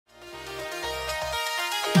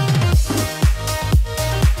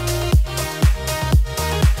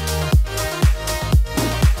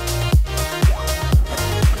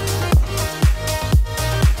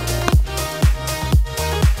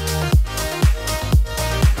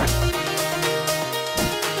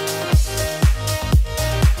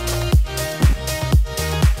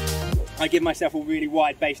I give myself a really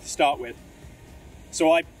wide base to start with.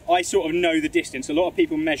 So I sort of know the distance. A lot of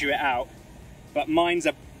people measure it out, but mine's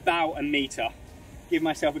about a metre. Give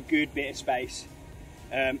myself a good bit of space.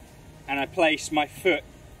 And I place my foot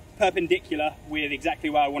perpendicular with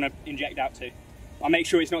exactly where I want to inject out to. I make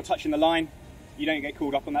sure it's not touching the line. You don't get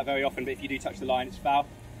called up on that very often, but if you do touch the line, it's foul.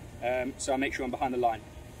 So I make sure I'm behind the line.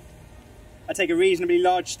 I take a reasonably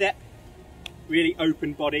large step, really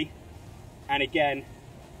open body, and again,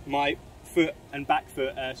 my foot and back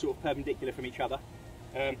foot are sort of perpendicular from each other.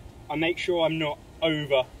 I make sure I'm not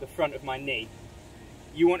over the front of my knee.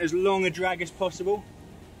 You want as long a drag as possible,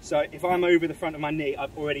 so if I'm over the front of my knee,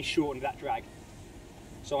 I've already shortened that drag.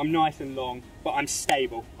 So I'm nice and long, but I'm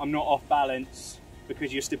stable. I'm not off balance,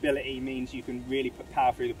 because your stability means you can really put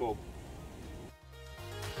power through the ball.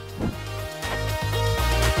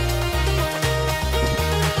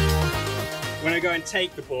 When I go and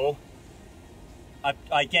take the ball,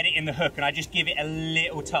 I get it in the hook and I just give it a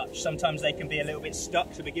little touch. Sometimes they can be a little bit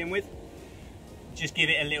stuck to begin with. Just give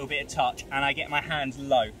it a little bit of touch and I get my hands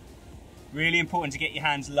low. Really important to get your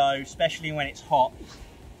hands low, especially when it's hot.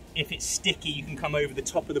 If it's sticky, you can come over the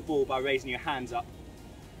top of the ball by raising your hands up.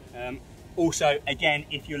 Also, again,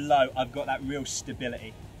 if you're low, I've got that real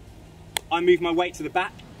stability. I move my weight to the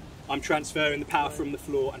back. I'm transferring the power from the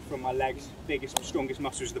floor and from my legs, biggest, strongest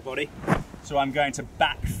muscles of the body. So I'm going to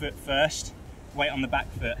back foot first, weight on the back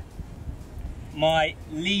foot. My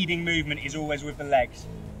leading movement is always with the legs.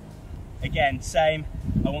 Again, same,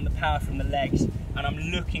 I want the power from the legs and I'm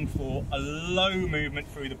looking for a low movement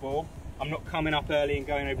through the ball. I'm not coming up early and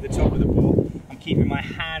going over the top of the ball. I'm keeping my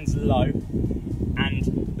hands low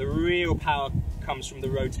and the real power comes from the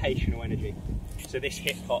rotational energy. So this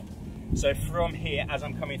hip hop. So from here, as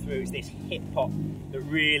I'm coming through, it's this hip hop that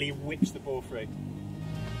really whips the ball through.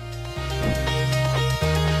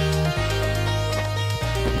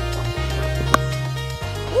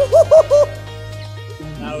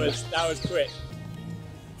 That was quick.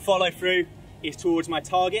 Follow through is towards my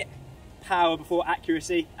target. Power before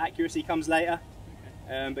accuracy. Accuracy comes later,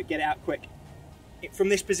 but get it out quick. From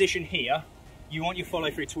this position here, you want your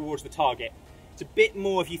follow through towards the target. It's a bit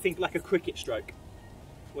more, if you think like a cricket stroke,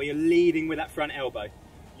 where you're leading with that front elbow.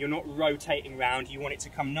 You're not rotating round, you want it to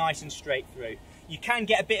come nice and straight through. You can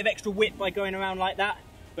get a bit of extra width by going around like that,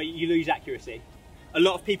 but you lose accuracy. A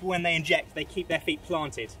lot of people, when they inject, they keep their feet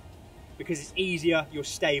planted because it's easier, you're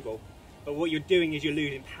stable. But what you're doing is you're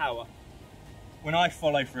losing power. When I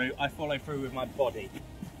follow through with my body.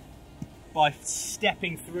 By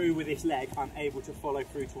stepping through with this leg, I'm able to follow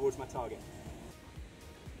through towards my target.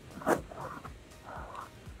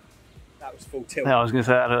 That was full tilt. Yeah, I was going to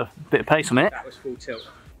say I had a bit of pace on it. That was full tilt.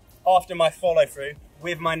 After my follow through,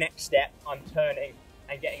 with my next step, I'm turning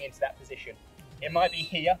and getting into that position. It might be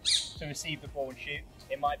here to receive the ball and shoot.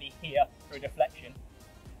 It might be here for a deflection.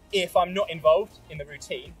 If I'm not involved in the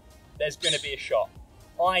routine, there's going to be a shot.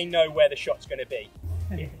 I know where the shot's going to be.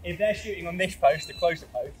 If they're shooting on this post, the closer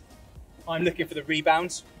post, I'm looking for the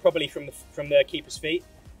rebounds, probably from the keeper's feet.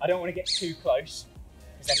 I don't want to get too close,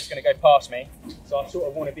 because then it's going to go past me. So I sort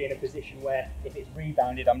of want to be in a position where if it's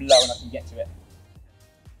rebounded, I'm low and I can get to it.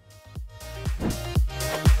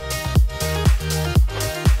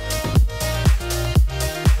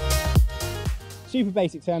 Super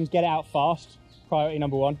basic terms, get it out fast, priority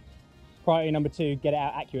number 1. Priority number 2, get it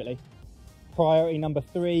out accurately. Priority number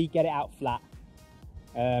 3, get it out flat.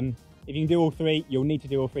 If you can do all 3, you'll need to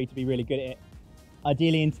do all 3 to be really good at it.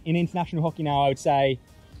 Ideally in international hockey now, I would say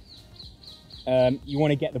you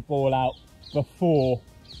want to get the ball out before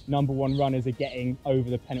number 1 runners are getting over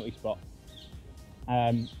the penalty spot.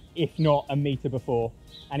 If not, a metre before.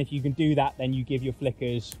 And if you can do that, then you give your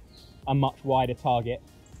flickers a much wider target.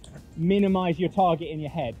 Minimise your target in your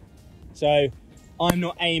head. So I'm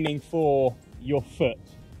not aiming for your foot.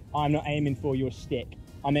 I'm not aiming for your stick.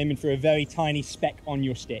 I'm aiming for a very tiny speck on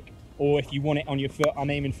your stick. Or if you want it on your foot, I'm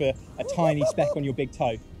aiming for a tiny speck on your big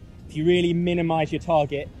toe. If you really minimise your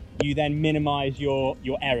target, you then minimise your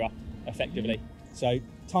error, effectively. So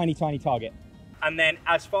tiny, tiny target. And then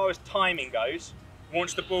as far as timing goes,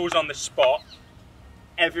 once the ball's on the spot,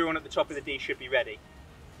 everyone at the top of the D should be ready.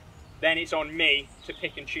 Then it's on me to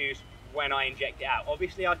pick and choose when I inject it out.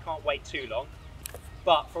 Obviously I can't wait too long,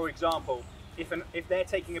 but for example, if they're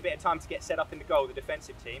taking a bit of time to get set up in the goal, the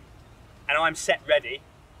defensive team, and I'm set ready,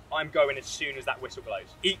 I'm going as soon as that whistle blows.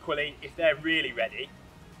 Equally, if they're really ready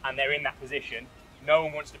and they're in that position, no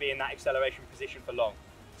one wants to be in that acceleration position for long.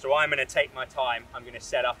 So I'm going to take my time, I'm going to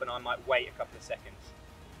set up, and I might wait a couple of seconds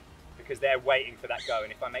because they're waiting for that go.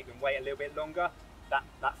 And if I make them wait a little bit longer,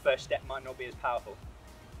 that first step might not be as powerful.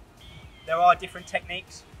 There are different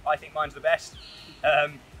techniques. I think mine's the best.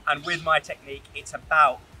 And with my technique, it's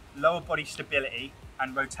about lower body stability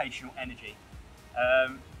and rotational energy.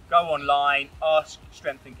 Go online, ask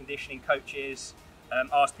strength and conditioning coaches,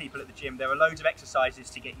 ask people at the gym. There are loads of exercises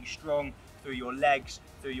to get you strong through your legs,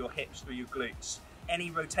 through your hips, through your glutes.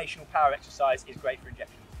 Any rotational power exercise is great for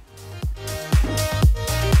injections.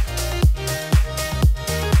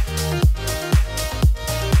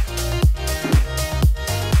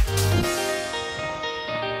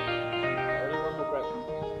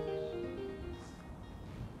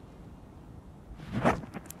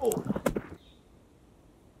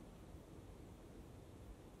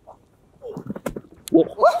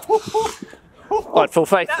 Right, full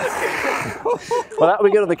faith. Well, that'll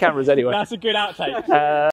be good on the cameras anyway. That's a good outtake.